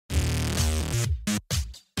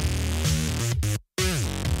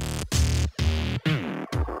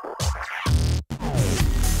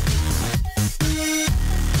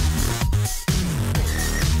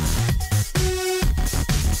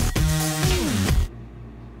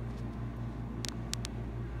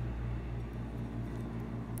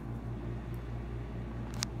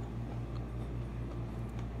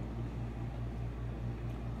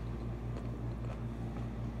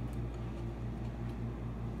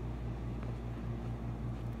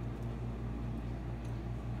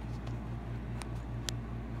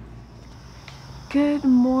Good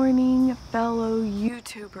morning, fellow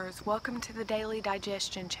YouTubers. Welcome to the Daily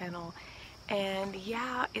Digestion Channel. And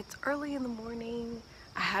yeah, it's early in the morning.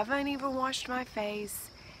 I haven't even washed my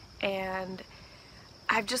face, and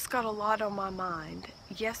I've just got a lot on my mind.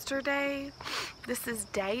 Yesterday, this is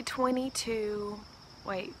day 23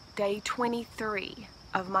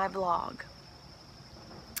 of my vlog.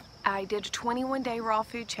 I did a 21-day raw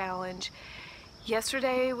food challenge.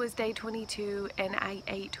 Yesterday was day 22 and I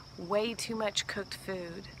ate way too much cooked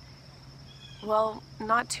food. Well,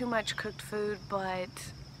 not too much cooked food,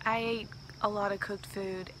 but I ate a lot of cooked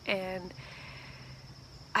food, and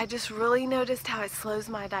I just really noticed how it slows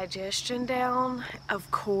my digestion down, of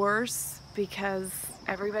course, because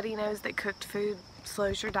everybody knows that cooked food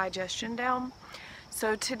slows your digestion down.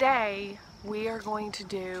 So today we are going to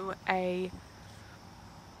do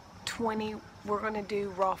we're going to do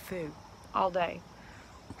raw food all day.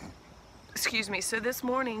 Excuse me. So this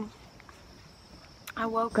morning I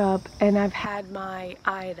woke up and I've had my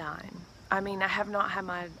iodine. I mean, I have not had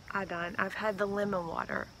my iodine. I've had the lemon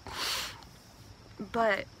water.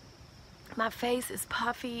 But my face is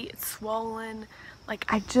puffy, it's swollen. Like,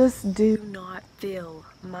 I just do not feel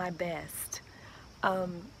my best.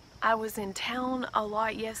 I was in town a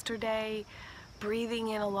lot yesterday, breathing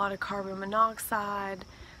in a lot of carbon monoxide.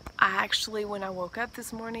 I actually, when I woke up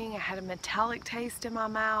this morning, I had a metallic taste in my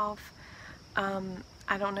mouth.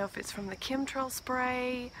 I don't know if it's from the chemtrail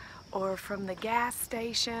spray or from the gas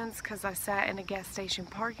stations, because I sat in a gas station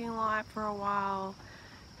parking lot for a while.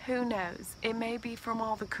 Who knows? It may be from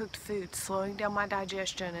all the cooked food slowing down my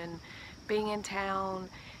digestion, and being in town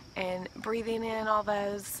and breathing in all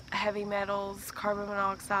those heavy metals, carbon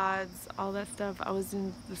monoxides, all that stuff. I was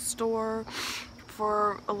in the store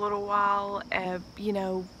for a little while. You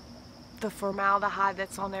know, the formaldehyde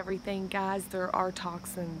that's on everything, guys, there are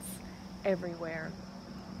toxins everywhere.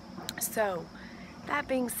 So that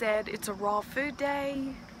being said, it's a raw food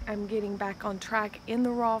day. I'm getting back on track in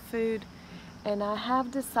the raw food, and I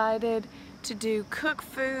have decided to do cooked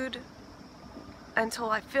food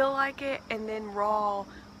until I feel like it, and then raw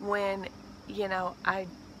when, you know,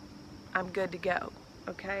 I'm good to go.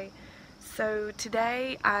 Okay, so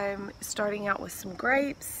today I'm starting out with some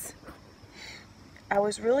grapes. I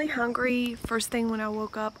was really hungry first thing when I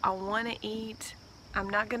woke up. I want to eat. I'm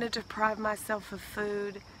not going to deprive myself of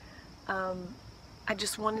food. I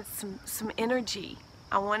just wanted some energy.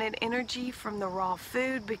 I wanted energy from the raw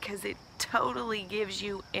food because it totally gives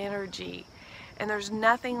you energy, and there's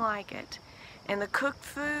nothing like it. And the cooked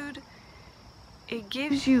food, it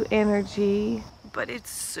gives you energy, but it's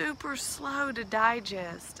super slow to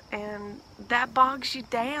digest, and that bogs you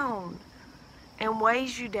down and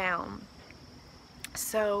weighs you down.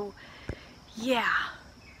 So yeah,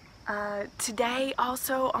 today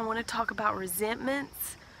also I want to talk about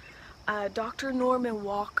resentments. Dr. Norman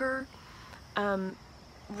Walker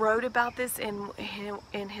wrote about this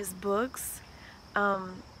in his books,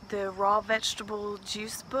 the Raw Vegetable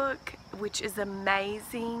Juice book, which is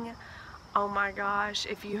amazing. Oh my gosh,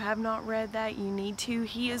 if you have not read that, you need to.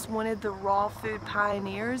 He is one of the raw food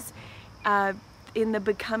pioneers. In the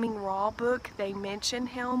Becoming Raw book, they mention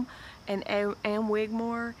him, and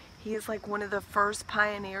Wigmore. He is like one of the first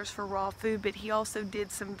pioneers for raw food, but he also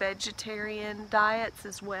did some vegetarian diets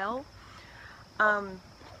as well.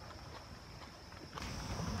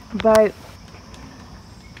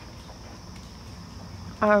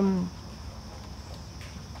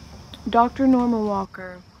 Dr. Norman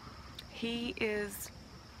Walker, he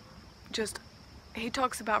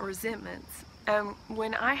talks about resentments.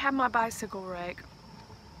 When I had my bicycle wreck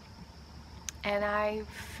and I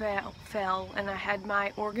fell and I had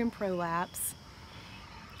my organ prolapse,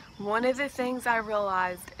 one of the things I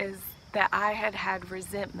realized is that I had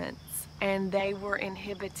resentments, and they were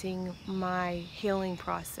inhibiting my healing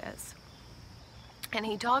process. And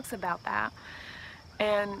he talks about that.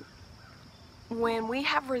 And when we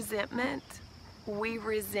have resentment, we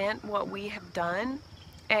resent what we have done,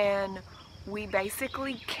 and we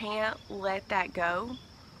basically can't let that go,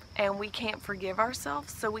 and we can't forgive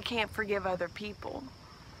ourselves, so we can't forgive other people.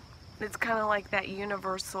 It's kind of like that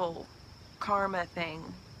universal karma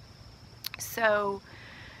thing. So,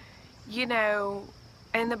 you know,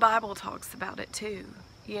 and the Bible talks about it too.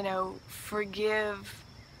 You know, forgive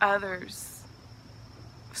others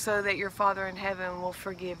so that your Father in heaven will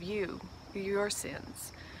forgive you your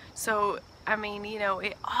sins. So, I mean, you know,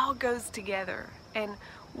 it all goes together, and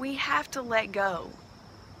we have to let go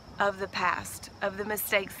of the past, of the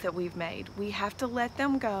mistakes that we've made. We have to let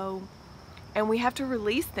them go, and we have to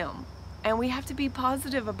release them. And we have to be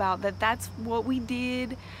positive about that. That's what we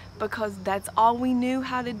did because that's all we knew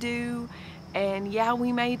how to do. And yeah,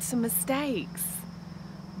 we made some mistakes.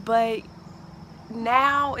 but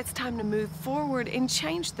now it's time to move forward and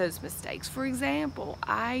change those mistakes. For example,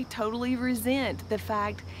 I totally resent the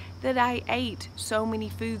fact that I ate so many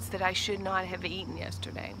foods that I should not have eaten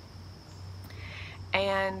yesterday.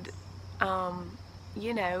 And,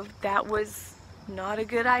 you know, that was not a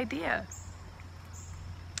good idea.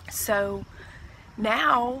 So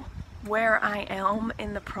now where I am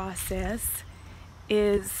in the process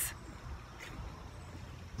is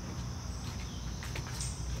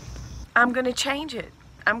I'm going to change it.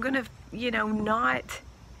 I'm going to, you know, not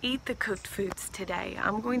eat the cooked foods today.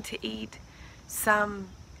 I'm going to eat some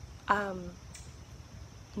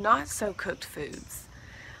not so cooked foods.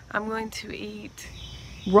 I'm going to eat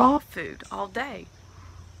raw food all day.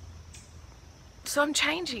 So I'm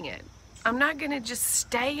changing it. I'm not going to just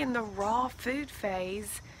stay in the raw food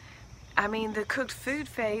phase, I mean the cooked food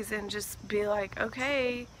phase, and just be like,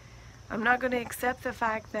 okay, I'm not going to accept the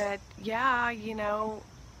fact that, yeah, you know,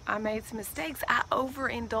 I made some mistakes. I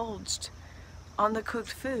overindulged on the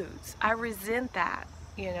cooked foods. I resent that,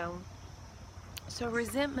 you know. So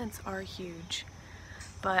resentments are huge.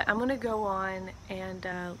 But I'm going to go on and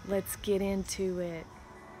let's get into it.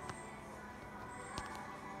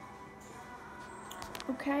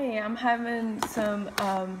 Okay, I'm having some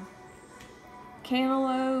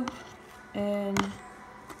cantaloupe and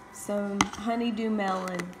some honeydew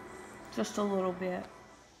melon. Just a little bit.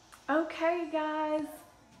 Okay, guys.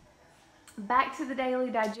 Back to the daily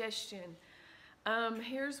digestion.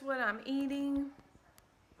 Here's what I'm eating.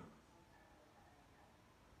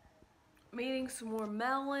 I'm eating some more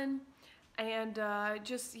melon, and I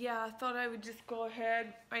thought I would just go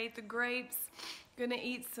ahead. I ate the grapes. Gonna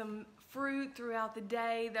eat some fruit throughout the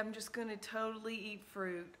day. I'm just gonna totally eat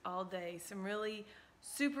fruit all day. Some really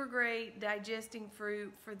super great digesting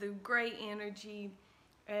fruit for the great energy,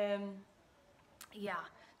 and yeah.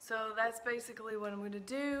 So that's basically what I'm gonna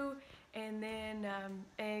do, and then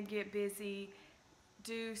and get busy,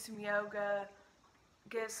 do some yoga,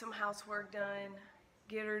 get some housework done,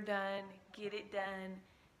 get her done, get it done.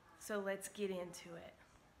 So let's get into it.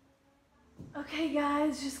 Okay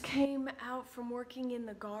guys, just came out from working in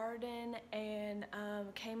the garden and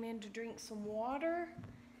came in to drink some water,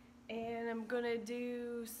 and I'm gonna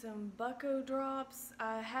do some bucko drops.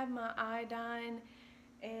 I have my iodine,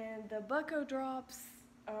 and the bucko drops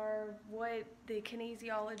are what the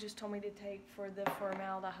kinesiologist told me to take for the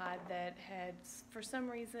formaldehyde that had, for some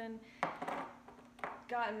reason,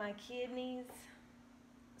 gotten my kidneys.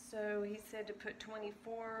 So he said to put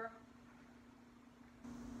 24.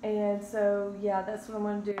 And so, yeah, that's what I'm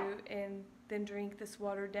going to do. And then drink this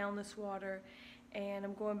water, down this water. And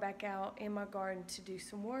I'm going back out in my garden to do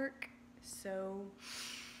some work. So,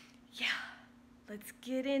 yeah, let's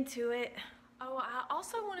get into it. Oh, I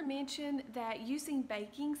also want to mention that using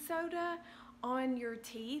baking soda on your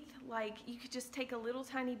teeth, like you could just take a little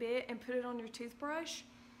tiny bit and put it on your toothbrush.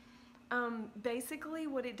 Basically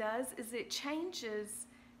what it does is it changes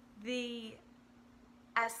the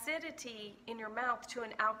acidity in your mouth to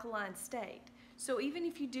an alkaline state. So even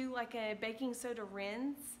if you do like a baking soda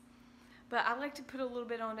rinse, but I like to put a little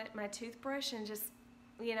bit on it, my toothbrush, and just,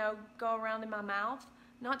 you know, go around in my mouth.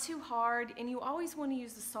 Not too hard, and you always want to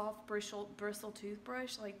use a soft bristle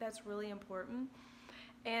toothbrush, like that's really important.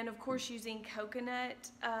 And of course using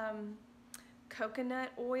coconut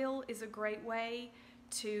oil is a great way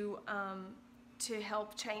to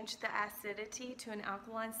help change the acidity to an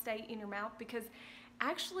alkaline state in your mouth, because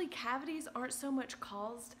actually cavities aren't so much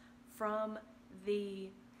caused from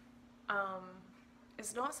the,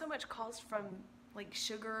 it's not so much caused from like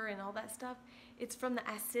sugar and all that stuff. It's from the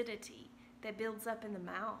acidity that builds up in the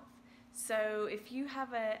mouth. So if you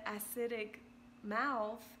have an acidic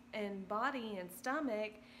mouth and body and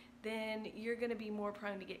stomach, then you're going to be more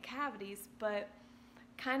prone to get cavities. But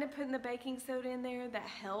kind of putting the baking soda in there, that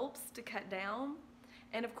helps to cut down.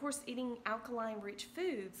 And of course eating alkaline rich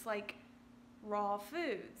foods like raw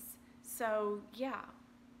foods. So yeah,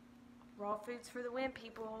 raw foods for the win,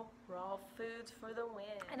 people. Raw foods for the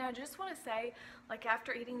win. And I just want to say, like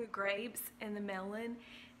after eating the grapes and the melon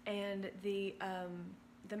and the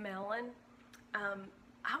melon,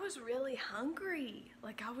 I was really hungry.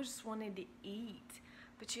 Like I was just wanting to eat.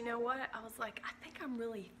 But you know what? I was like, I think I'm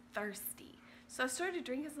really thirsty. So I started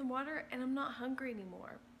drinking some water and I'm not hungry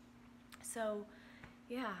anymore. So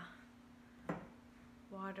yeah,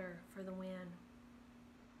 water for the win.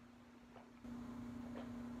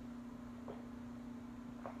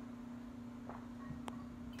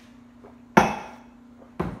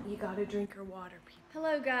 You gotta drink your water, people.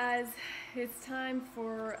 Hello guys, it's time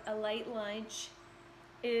for a late lunch.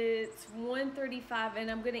 It's 1:35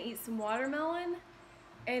 and I'm gonna eat some watermelon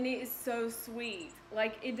and it is so sweet.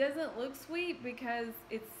 Like, it doesn't look sweet because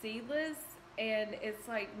it's seedless and it's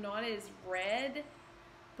like not as red,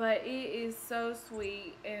 but it is so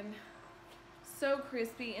sweet and so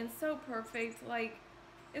crispy and so perfect. Like,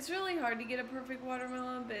 it's really hard to get a perfect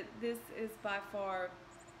watermelon, but this is by far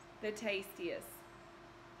the tastiest.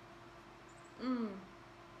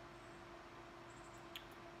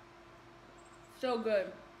 So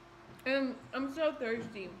good. And I'm so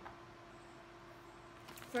thirsty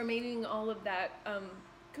from eating all of that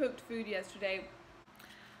cooked food yesterday.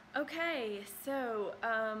 Okay, so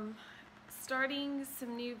starting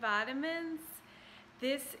some new vitamins.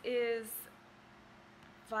 This is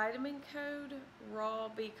vitamin code raw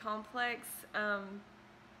B complex.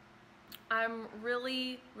 I'm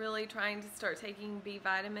really trying to start taking B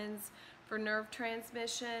vitamins for nerve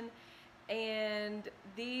transmission, and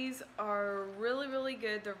these are really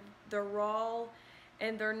good. They're raw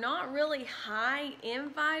and they're not really high in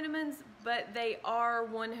vitamins, but they are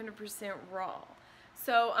 100% raw.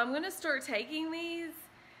 So I'm gonna start taking these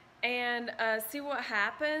and see what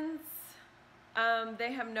happens.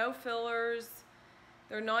 They have no fillers.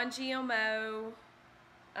 They're non-GMO,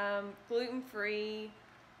 gluten-free.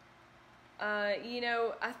 You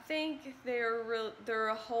know, I think they're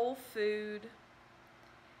a whole food.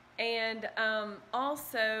 And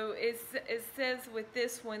also, it says with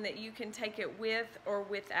this one that you can take it with or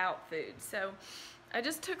without food. So I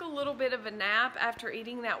just took a little bit of a nap after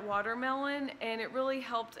eating that watermelon, and it really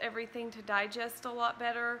helped everything to digest a lot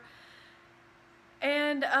better.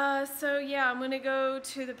 And so yeah, I'm gonna go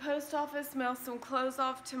to the post office, mail some clothes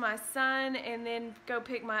off to my son, and then go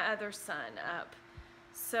pick my other son up.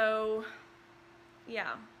 So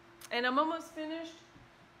yeah, and I'm almost finished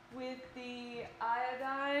with the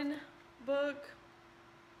iodine book.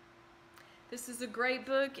 This is a great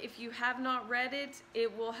book. If you have not read it,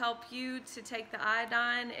 it will help you to take the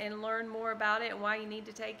iodine and learn more about it and why you need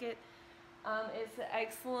to take it. It's an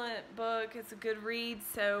excellent book. It's a good read.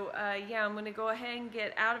 So yeah, I'm going to go ahead and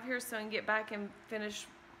get out of here so I can get back and finish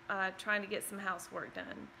trying to get some housework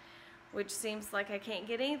done, which seems like I can't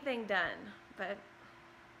get anything done, but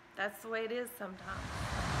that's the way it is sometimes.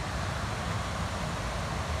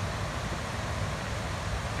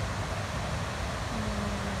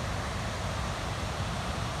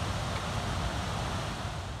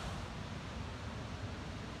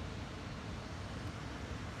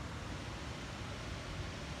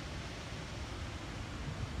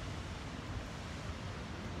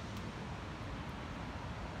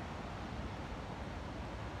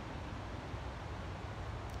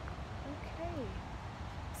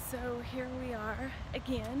 So here we are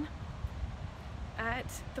again at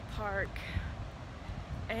the park,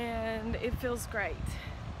 and it feels great.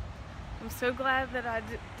 I'm so glad that I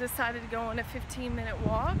decided to go on a 15-minute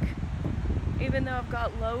walk, even though I've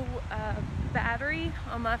got low battery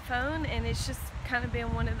on my phone, and it's just kind of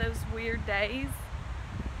been one of those weird days.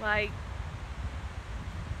 Like,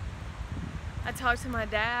 I talked to my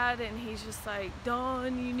dad and he's just like,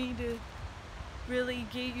 Dawn, you need to really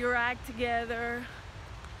get your act together.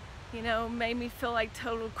 You know, made me feel like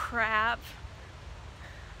total crap.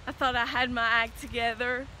 I thought I had my act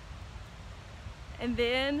together. And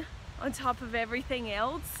then, on top of everything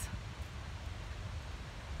else,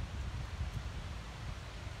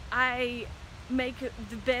 I make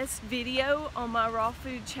the best video on my raw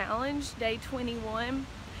food challenge, day 21,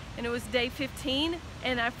 and it was day 15,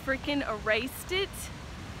 and I freaking erased it.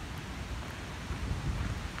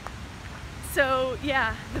 So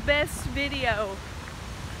yeah, the best video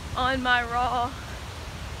on my raw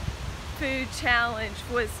food challenge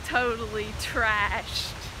was totally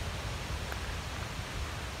trashed.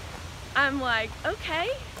 I'm like, okay,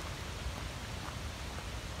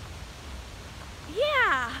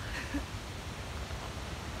 yeah.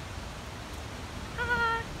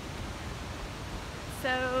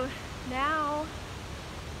 So now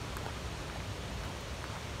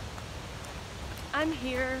I'm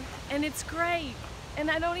here and it's great, and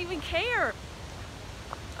I don't even care.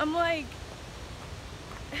 I'm like,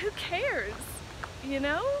 who cares? You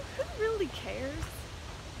know? Who really cares?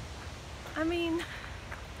 I mean,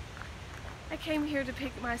 I came here to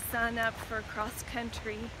pick my son up for cross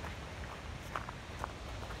country.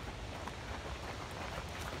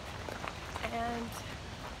 And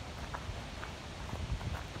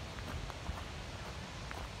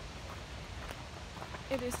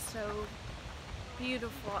it is so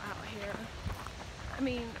beautiful out here. I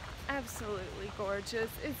mean, absolutely gorgeous.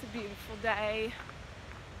 It's a beautiful day.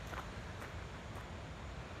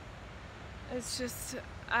 It's just,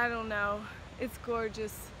 I don't know, it's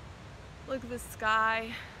gorgeous. Look at the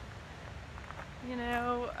sky. You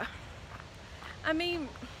know, I mean,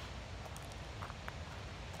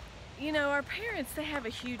 you know, our parents, they have a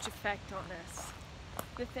huge effect on us.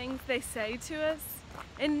 The things they say to us.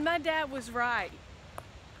 And my dad was right.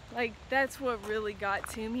 Like, that's what really got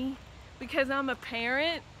to me. Because I'm a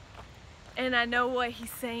parent and I know what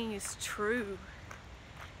he's saying is true.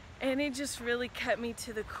 And it just really cut me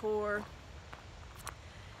to the core.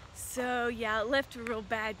 So yeah, it left a real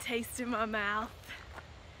bad taste in my mouth.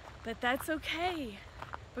 But that's okay.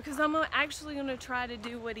 Because I'm actually going to try to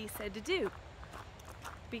do what he said to do.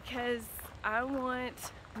 Because I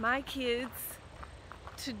want my kids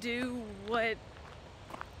to do what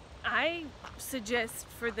I suggest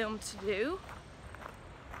for them to do.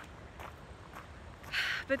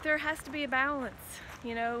 But there has to be a balance,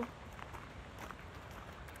 you know.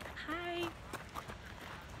 Hi.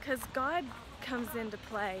 Because God comes into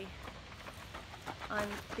play on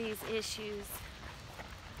these issues.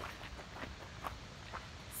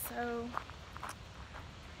 So,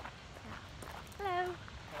 yeah. Hello.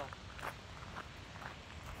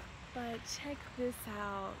 But check this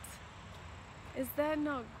out. Is that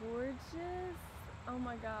not gorgeous? Oh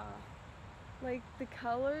my God. Like the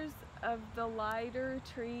colors of the lighter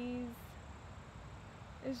trees.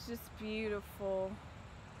 It's just beautiful.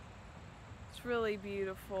 It's really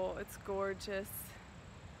beautiful. It's gorgeous.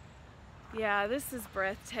 Yeah, this is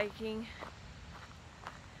breathtaking.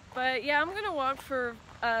 But yeah, I'm gonna walk for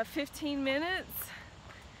 15 minutes.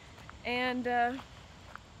 And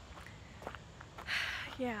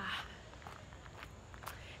yeah.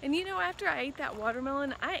 And you know, after I ate that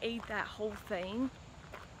watermelon, I ate that whole thing.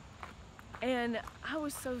 And I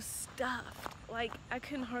was so stuffed. Like, I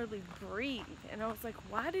couldn't hardly breathe. And I was like,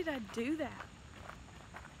 why did I do that?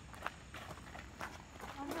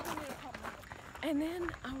 And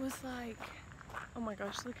then I was like, oh my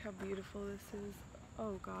gosh, look how beautiful this is.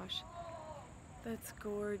 Oh gosh, that's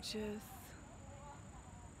gorgeous.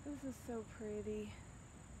 This is so pretty.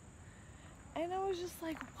 And I was just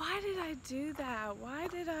like, why did I do that? Why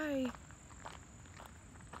did I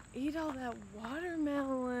eat all that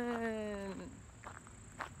watermelon?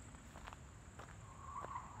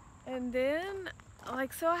 And then,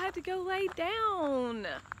 like, so I had to go lay down.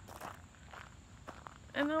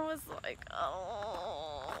 And I was like,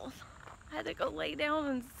 oh, I had to go lay down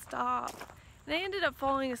and stop. And I ended up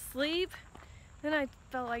falling asleep. Then I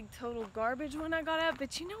felt like total garbage when I got up.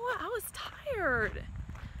 But you know what? I was tired.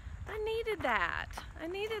 I needed that. I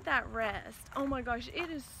needed that rest. Oh my gosh, it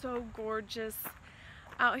is so gorgeous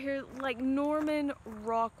out here. Like Norman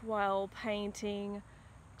Rockwell painting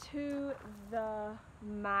to the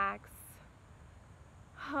max.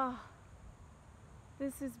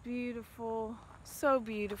 This is beautiful. So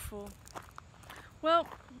beautiful. Well,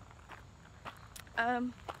 I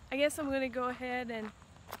guess I'm going to go ahead and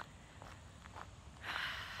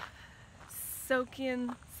soak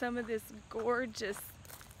in some of this gorgeous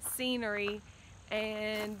scenery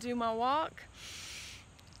and do my walk,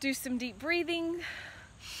 do some deep breathing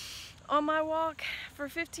on my walk for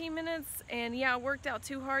 15 minutes. And yeah, I worked out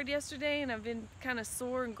too hard yesterday and I've been kind of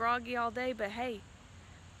sore and groggy all day, but hey,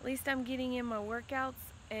 at least I'm getting in my workouts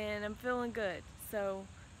and I'm feeling good. So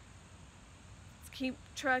let's keep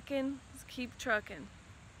trucking, let's keep trucking.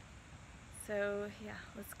 So yeah,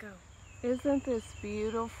 let's go. Isn't this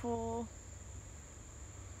beautiful?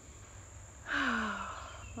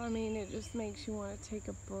 I mean, it just makes you want to take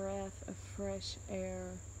a breath of fresh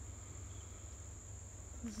air.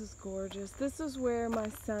 This is gorgeous. This is where my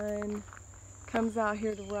son comes out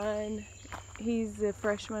here to run. He's a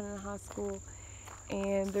freshman in high school,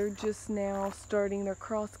 and they're just now starting their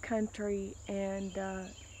cross country and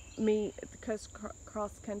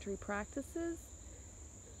cross country practices.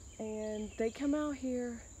 And they come out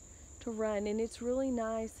here to run, and it's really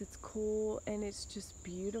nice, it's cool, and it's just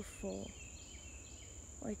beautiful.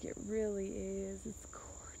 Like, it really is. It's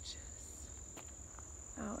gorgeous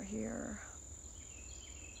out here.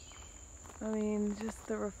 I mean, just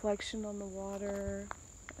the reflection on the water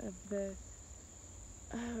of the,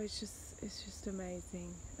 oh, it's just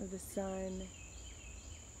amazing. Of the sun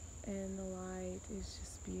and the light is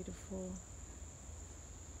just beautiful.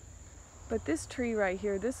 But this tree right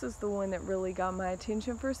here, this is the one that really got my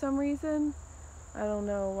attention for some reason. I don't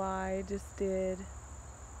know why, it just did.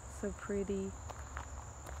 So pretty.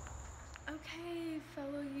 Okay,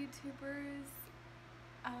 fellow YouTubers,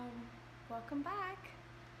 welcome back.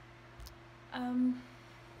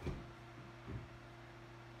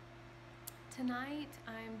 Tonight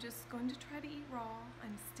I'm just going to try to eat raw.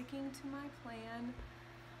 I'm sticking to my plan,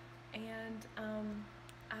 and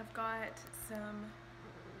I've got some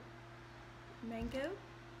mango,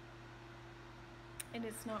 and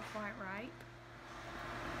it's not quite ripe.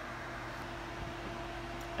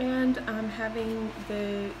 And I'm having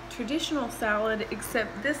the traditional salad,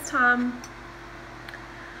 except this time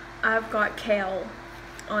I've got kale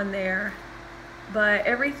on there, but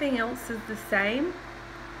everything else is the same.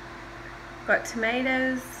 Got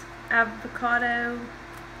tomatoes, avocado,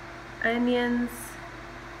 onions,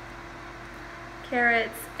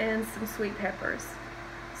 carrots, and some sweet peppers.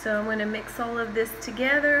 So I'm going to mix all of this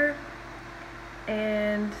together,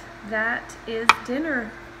 and that is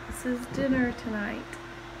dinner. This is dinner tonight.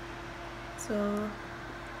 So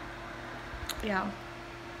yeah,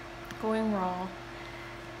 going raw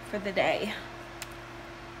for the day.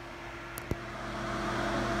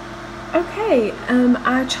 Okay,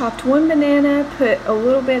 I chopped one banana, put a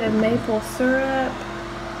little bit of maple syrup,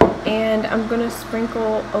 and I'm gonna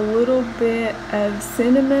sprinkle a little bit of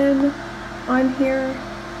cinnamon on here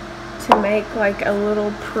to make like a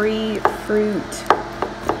little pre-fruit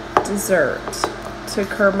dessert to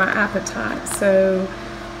curb my appetite. So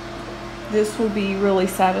this will be really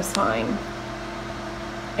satisfying.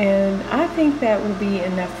 And I think that will be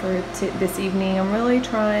enough for this evening. I'm really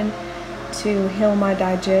trying to heal my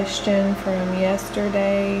digestion from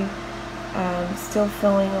yesterday. Still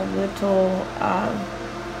feeling a little,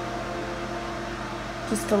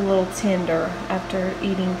 just a little tender after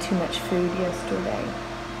eating too much food yesterday.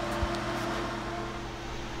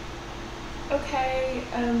 Okay,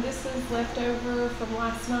 this is leftover from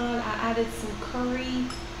last night. I added some curry,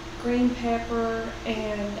 green pepper,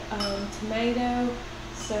 and tomato.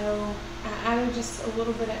 So I added just a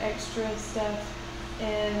little bit of extra stuff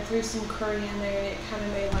and threw some curry in there, and it kind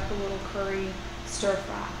of made like a little curry stir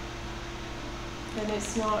fry. And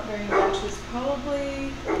it's not very much. It's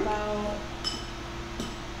probably about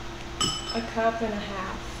a cup and a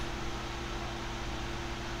half.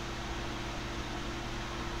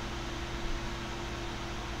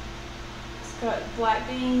 It's got black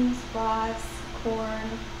beans, rice,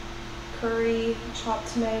 corn, curry, chopped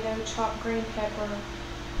tomato, chopped green pepper,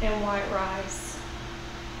 and white rice,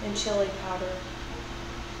 and chili powder.